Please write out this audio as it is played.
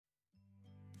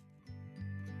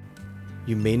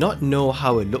You may not know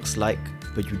how it looks like,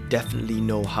 but you definitely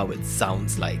know how it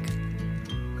sounds like.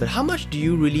 But how much do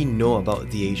you really know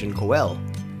about the Asian koel?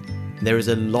 There is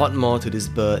a lot more to this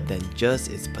bird than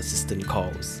just its persistent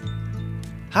calls.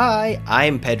 Hi,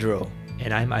 I'm Pedro,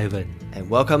 And I'm Ivan. and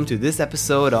welcome to this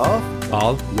episode of...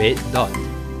 All Red Dot.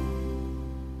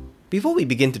 Before we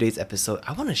begin today's episode,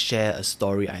 I want to share a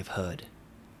story I've heard.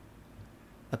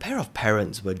 A pair of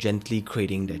parents were gently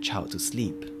cradling their child to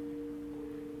sleep.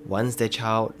 Once their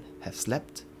child has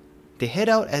slept, they head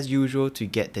out as usual to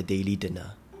get their daily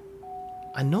dinner.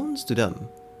 Unknowns to them,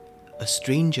 a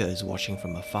stranger is watching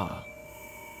from afar.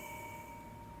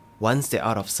 Once they're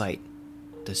out of sight,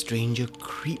 the stranger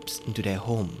creeps into their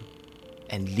home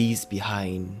and leaves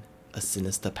behind a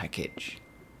sinister package.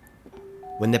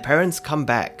 When the parents come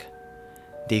back,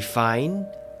 they find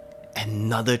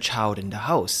another child in the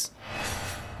house.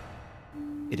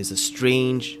 It is a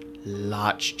strange,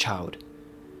 large child.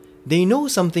 They know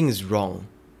something is wrong,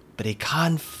 but they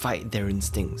can't fight their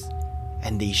instincts,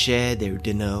 and they share their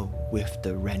dinner with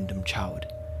the random child.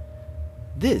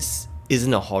 This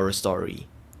isn't a horror story.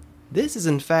 This is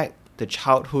in fact the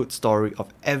childhood story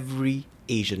of every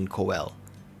Asian koel.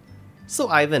 So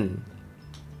Ivan,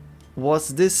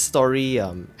 was this story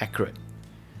accurate?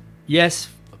 Yes,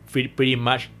 pretty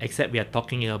much, except we are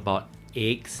talking about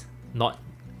eggs, not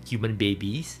human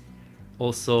babies.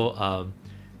 Also,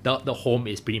 the home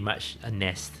is pretty much a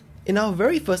nest. In our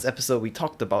very first episode, we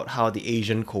talked about how the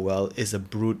Asian koel is a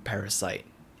brood parasite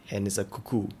and is a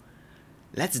cuckoo.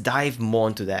 Let's dive more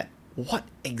into that. What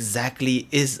exactly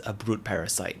is a brood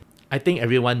parasite? I think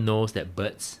everyone knows that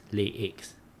birds lay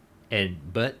eggs.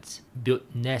 And birds build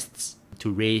nests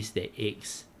to raise their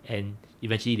eggs. And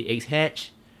eventually the eggs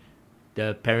hatch.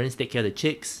 The parents take care of the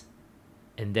chicks.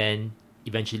 And then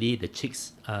eventually the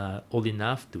chicks are old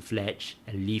enough to fledge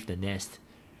and leave the nest.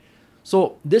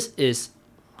 So this is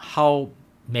how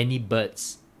many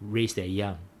birds raise their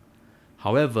young.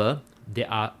 However,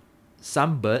 there are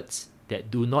some birds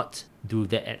that do not do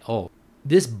that at all.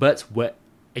 These birds will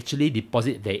actually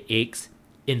deposit their eggs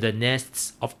in the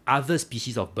nests of other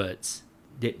species of birds.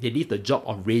 They leave the job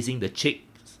of raising the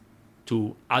chicks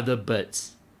to other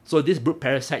birds. So these brood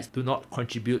parasites do not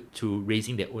contribute to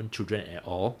raising their own children at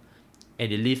all,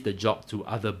 and they leave the job to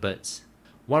other birds.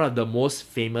 One of the most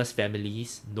famous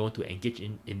families known to engage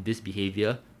in this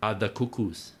behavior are the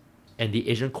cuckoos. And the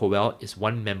Asian koel is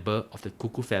one member of the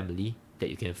cuckoo family that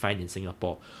you can find in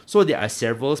Singapore. So there are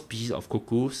several species of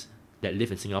cuckoos that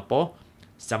live in Singapore.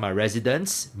 Some are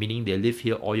residents, meaning they live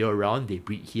here all year round, they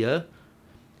breed here.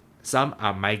 Some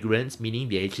are migrants, meaning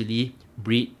they actually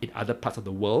breed in other parts of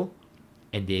the world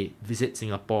and they visit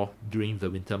Singapore during the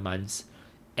winter months.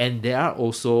 And there are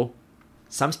also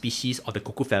some species of the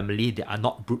cuckoo family that are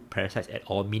not brood parasites at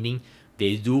all, meaning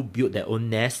they do build their own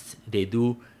nests, they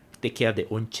do take care of their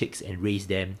own chicks and raise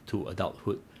them to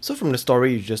adulthood. So from the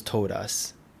story you just told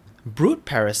us, brood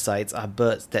parasites are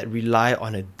birds that rely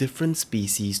on a different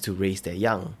species to raise their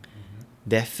young.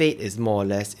 Their fate is more or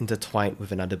less intertwined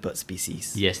with another bird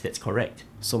species. Yes, that's correct.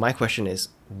 So my question is,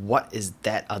 what is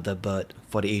that other bird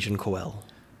for the Asian koel?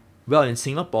 Well, in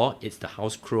Singapore, it's the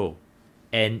house crow.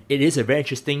 And it is a very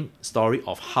interesting story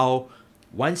of how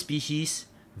one species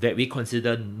that we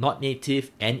consider not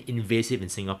native and invasive in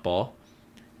Singapore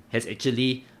has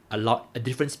actually allowed a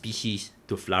different species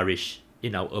to flourish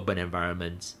in our urban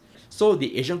environments. So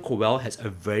the Asian koel has a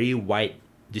very wide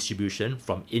distribution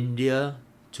from India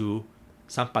to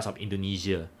some parts of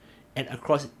Indonesia. And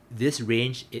across this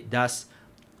range, it does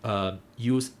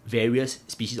use various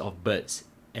species of birds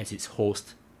as its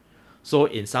host. So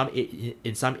in some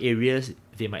areas,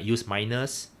 they might use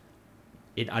miners.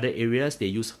 In other areas, they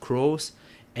use crows.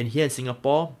 And here in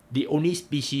Singapore, the only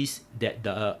species that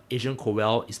the Asian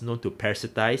koel is known to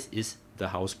parasitize is the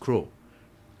house crow.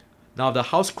 Now, the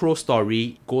house crow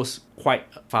story goes quite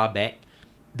far back.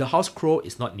 The house crow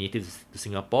is not native to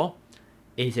Singapore.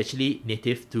 It is actually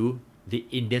native to the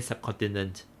Indian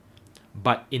subcontinent.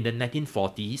 But in the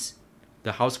 1940s,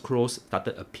 the house crows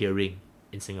started appearing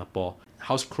in Singapore.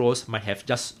 House crows might have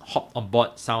just hopped on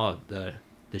board some of the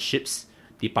ships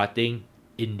departing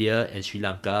India and Sri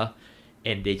Lanka,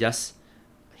 and they just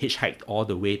hitchhiked all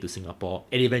the way to Singapore.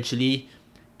 And eventually,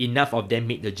 enough of them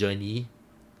made the journey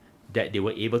that they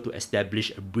were able to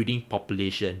establish a breeding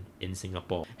population in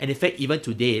Singapore. And in fact, even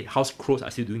today, house crows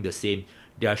are still doing the same.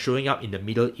 They are showing up in the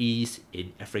Middle East,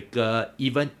 in Africa,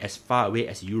 even as far away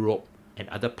as Europe and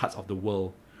other parts of the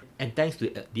world. And thanks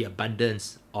to the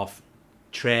abundance of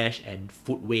trash and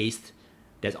food waste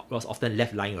that was often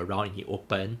left lying around in the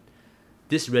open,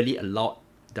 this really allowed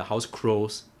the house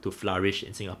crows to flourish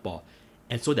in Singapore.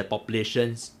 And so their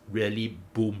populations really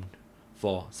boomed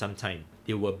for some time.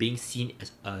 They were being seen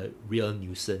as a real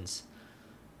nuisance.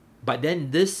 But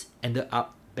then this ended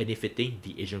up benefiting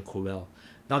the Asian koel.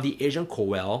 Now, the Asian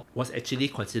koel was actually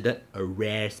considered a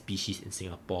rare species in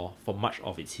Singapore for much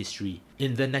of its history.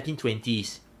 In the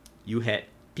 1920s, you had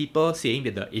people saying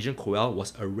that the Asian koel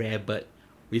was a rare bird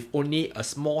with only a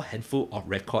small handful of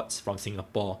records from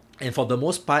Singapore. And for the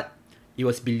most part, it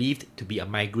was believed to be a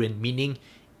migrant, meaning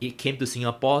it came to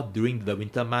Singapore during the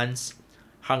winter months,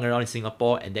 hung around in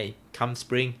Singapore, and then come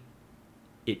spring,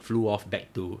 it flew off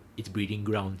back to its breeding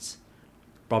grounds,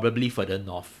 probably further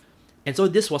north. And so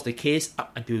this was the case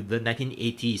up until the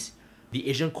 1980s. The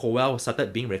Asian koel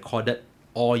started being recorded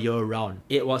all year round.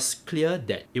 It was clear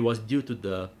that it was due to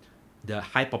the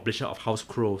high population of house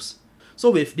crows. So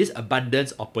with this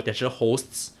abundance of potential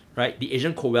hosts, right, the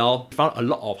Asian koel found a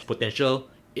lot of potential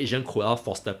Asian koel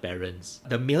foster parents.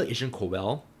 The male Asian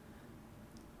koel,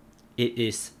 it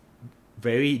is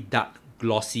very dark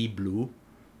glossy blue,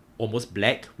 almost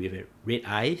black with red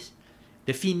eyes.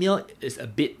 The female is a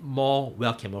bit more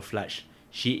well camouflaged.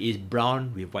 She is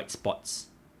brown with white spots.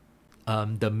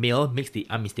 The male makes the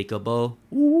unmistakable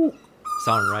 "woo"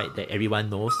 sound, right, that everyone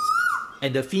knows.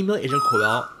 And the female Asian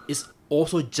koel is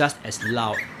also just as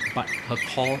loud, but her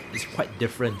call is quite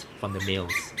different from the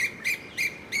males.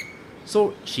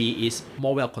 So she is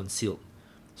more well concealed.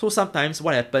 So sometimes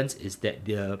what happens is that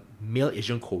the male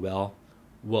Asian koel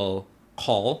will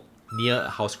call near a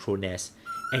house crow nest.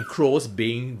 And crows,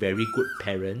 being very good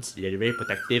parents, they're very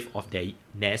protective of their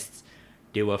nests.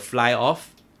 They will fly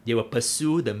off. They will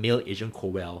pursue the male Asian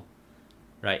koel,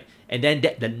 right? And then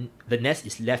the nest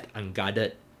is left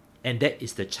unguarded. And that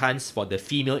is the chance for the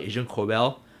female Asian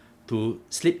koel to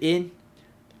slip in,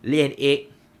 lay an egg,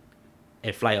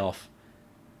 and fly off.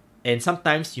 And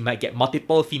sometimes you might get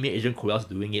multiple female Asian koels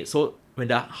doing it. So when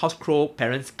the house crow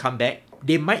parents come back,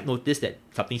 they might notice that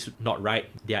something's not right.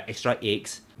 There are extra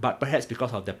eggs, but perhaps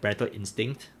because of the parental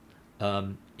instinct,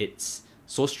 it's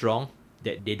so strong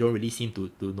that they don't really seem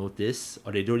to notice,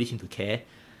 or they don't really seem to care.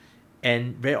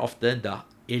 And very often the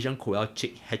Asian koel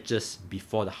chick hatches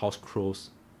before the house crow's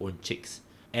own chicks.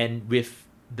 And with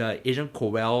the Asian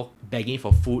koel begging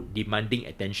for food, demanding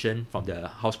attention from the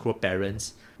house crow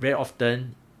parents, very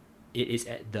often it is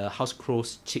at the house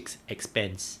crow's chicks'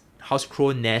 expense. House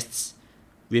crow nests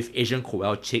with Asian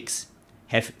koel chicks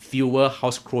have fewer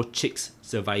house crow chicks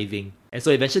surviving. And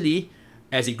so eventually,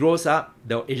 as it grows up,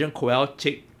 the Asian koel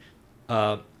chick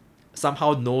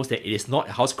somehow knows that it is not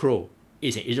a house crow,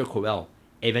 it's an Asian koel.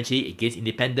 Eventually, it gains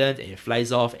independence and it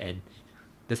flies off, and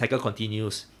the cycle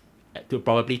continues to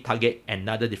probably target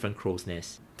another different crow's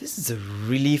nest. This is a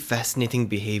really fascinating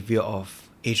behavior of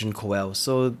Asian koel.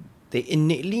 So they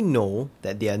innately know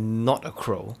that they are not a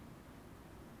crow,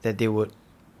 that they would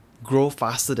grow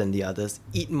faster than the others,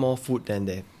 eat more food than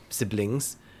their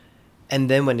siblings, and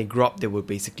then when they grow up, they will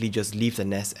basically just leave the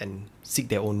nest and seek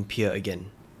their own peer again.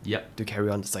 Yep. To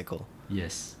carry on the cycle.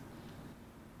 Yes.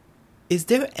 Is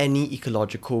there any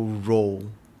ecological role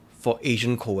for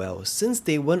Asian koels since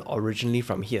they weren't originally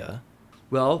from here?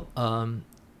 Well,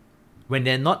 when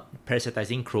they're not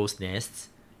parasitizing crow's nests,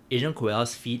 Asian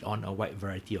koels feed on a wide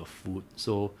variety of food.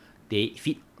 So they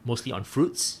feed mostly on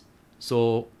fruits.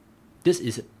 So this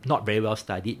is not very well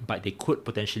studied, but they could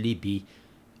potentially be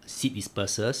seed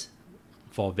dispersers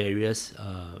for various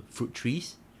fruit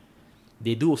trees.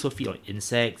 They do also feed on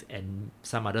insects and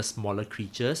some other smaller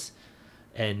creatures.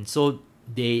 And so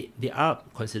they are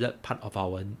considered part of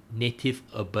our native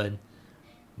urban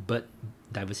bird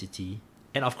diversity.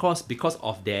 And of course, because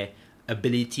of their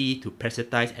ability to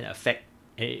parasitize and affect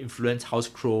and influence house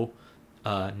crow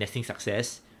nesting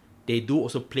success, they do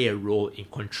also play a role in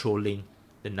controlling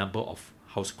the number of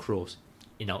house crows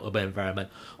in our urban environment.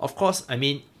 Of course, I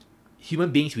mean,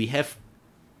 human beings, we have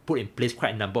put in place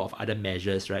quite a number of other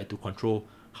measures, right, to control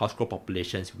house crow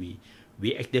populations. We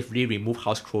actively remove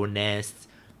house crow nests.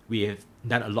 We have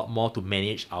done a lot more to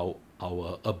manage our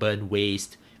urban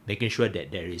waste, making sure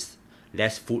that there is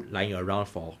less food lying around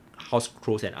for house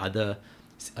crows and other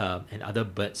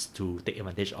birds to take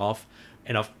advantage of.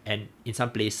 And in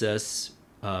some places,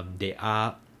 there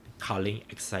are culling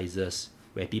exercises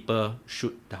where people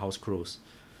shoot the house crows.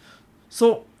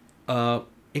 So,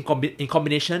 in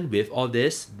combination with all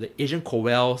this, the Asian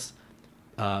koel's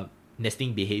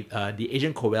nesting behavior, the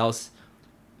Asian koel's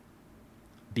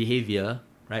behavior,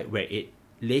 right, where it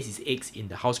lays its eggs in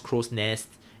the house crow's nest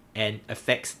and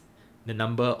affects the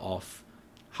number of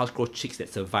house crow chicks that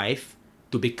survive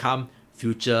to become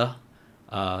future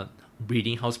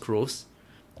breeding house crows.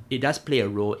 It does play a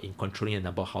role in controlling the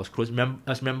number of house crows.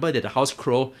 Remember that the house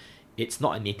crow, it's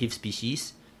not a native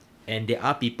species, and there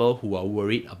are people who are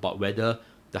worried about whether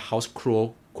the house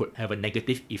crow could have a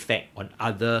negative effect on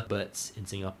other birds in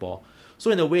Singapore.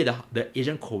 So in a way, the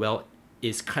Asian koel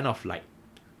is kind of like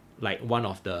one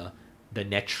of the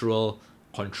natural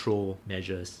control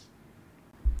measures.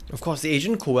 Of course, the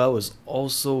Asian koel was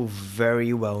also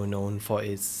very well known for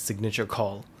its signature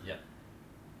call. Yeah.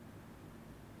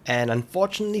 And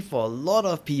unfortunately for a lot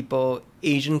of people,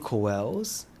 Asian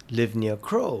koels live near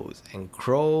crows, and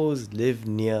crows live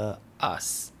near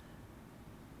us.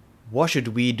 What should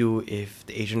we do if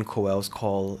the Asian koel's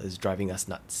call is driving us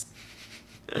nuts?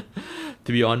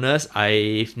 To be honest,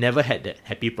 I've never had that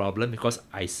happy problem because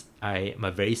I'm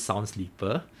a very sound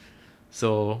sleeper.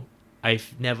 So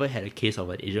I've never had a case of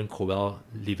an Asian koel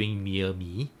living near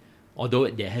me, although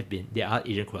there are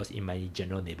Asian koels in my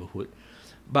general neighborhood.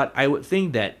 But I would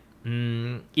think that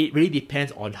it really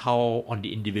depends on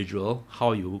the individual,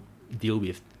 how you deal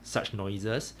with such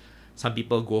noises. Some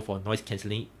people go for noise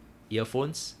cancelling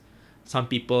earphones. Some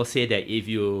people say that if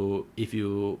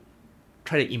you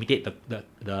try to imitate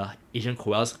the Asian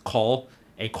koel's call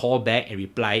and call back and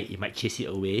reply, it might chase it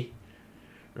away.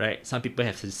 Right? Some people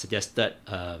have suggested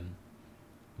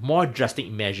more drastic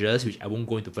measures, which I won't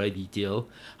go into further detail.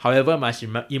 However,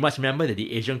 you must remember that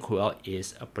the Asian koel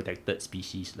is a protected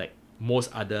species, like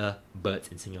most other birds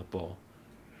in Singapore.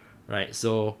 Right?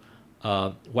 So,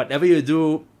 whatever you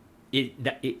do,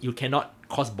 you cannot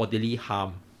cause bodily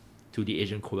harm to the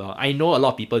Asian koel. I know a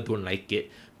lot of people don't like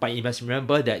it, but you must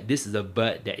remember that this is a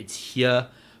bird that is here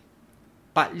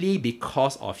partly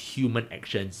because of human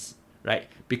actions, right?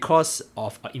 Because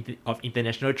of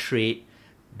international trade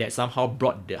that somehow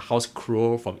brought the house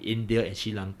crow from India and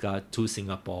Sri Lanka to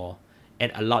Singapore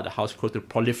and allowed the house crow to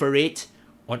proliferate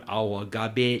on our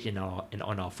garbage and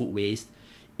on our food waste.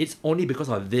 It's only because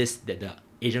of this that the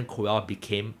Asian koel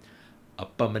became a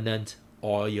permanent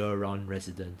all year round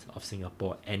resident of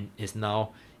Singapore and is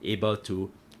now able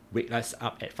to wake us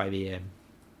up at 5 a.m.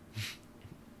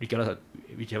 whichever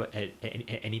at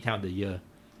any time of the year.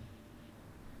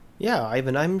 Yeah,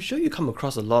 Ivan, I'm sure you come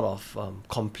across a lot of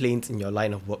complaints in your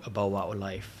line of work about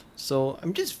wildlife. So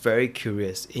I'm just very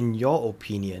curious, in your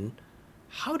opinion,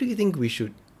 how do you think we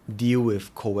should deal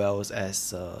with koels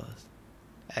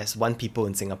as one people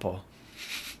in Singapore?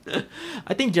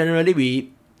 I think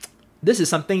generally this is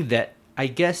something that I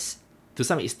guess to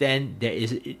some extent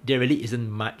there really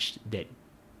isn't much that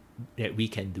we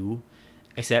can do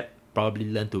except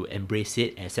probably learn to embrace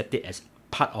it and accept it as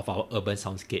part of our urban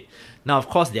soundscape. Now, of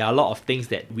course, there are a lot of things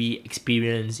that we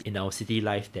experience in our city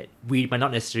life that we might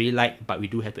not necessarily like, but we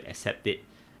do have to accept it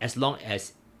as long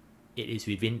as it is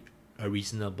within a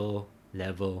reasonable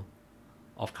level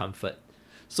of comfort.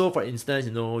 So, for instance,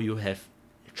 you have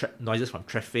noises from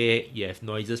traffic, you have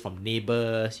noises from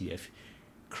neighbors, you have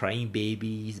crying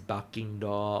babies, barking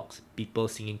dogs, people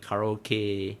singing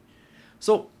karaoke.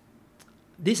 So,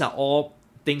 these are all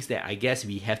things that I guess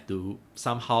we have to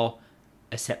somehow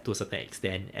accept to a certain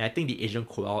extent. And I think the Asian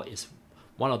koel is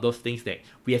one of those things that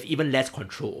we have even less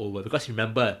control over, because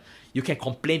remember, you can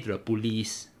complain to the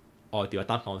police or to your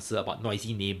town council about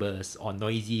noisy neighbors or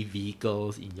noisy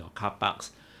vehicles in your car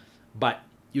parks, but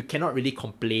you cannot really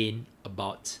complain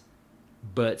about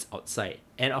birds outside.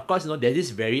 And of course, there's this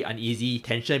very uneasy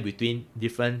tension between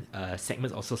different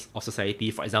segments of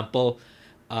society. For example,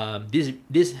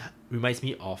 this reminds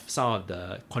me of some of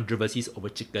the controversies over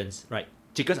chickens, right?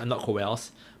 Chickens are not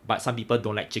koels, but some people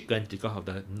don't like chickens because of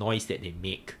the noise that they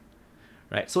make,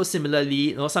 right? So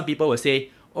similarly, some people will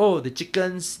say, oh, the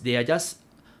chickens, they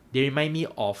remind me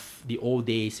of the old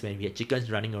days when we had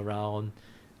chickens running around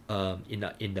in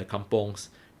the kampongs.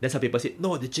 Then some people say,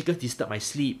 no, the chickens disturb my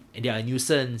sleep and they are a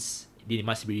nuisance, they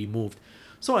must be removed.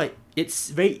 So it's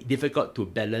very difficult to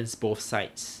balance both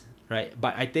sides, right?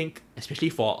 But I think, especially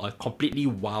for a completely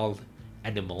wild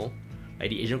animal, like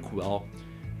the Asian koel,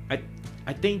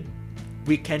 I think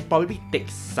we can probably take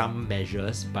some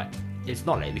measures, but it's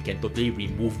not like we can totally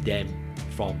remove them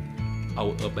from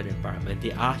our urban environment.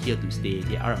 They are here to stay.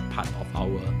 They are a part of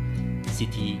our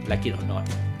city, like it or not.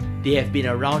 They have been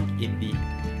around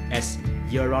as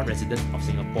year-round residents of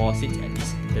Singapore since at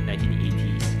least the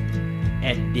 1980s,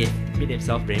 and they've made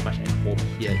themselves very much at home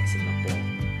here in Singapore.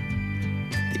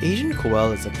 The Asian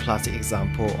koel is a classic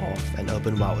example of an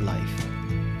urban wildlife.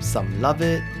 Some love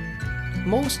it,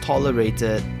 most tolerate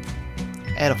it,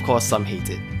 and of course some hate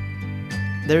it.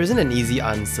 There isn't an easy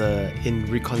answer in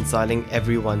reconciling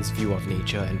everyone's view of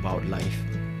nature and wildlife.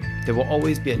 There will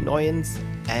always be annoyance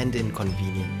and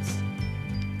inconvenience.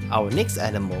 Our next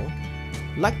animal,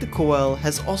 like the koel,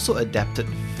 has also adapted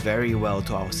very well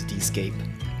to our cityscape.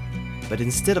 But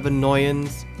instead of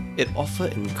annoyance, it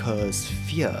often incurs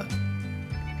fear.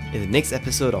 In the next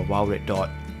episode of Wild Red Dot,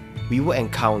 we will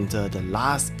encounter the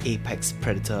last apex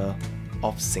predator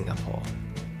of Singapore.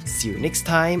 See you next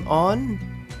time on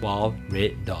Wild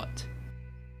Red Dot.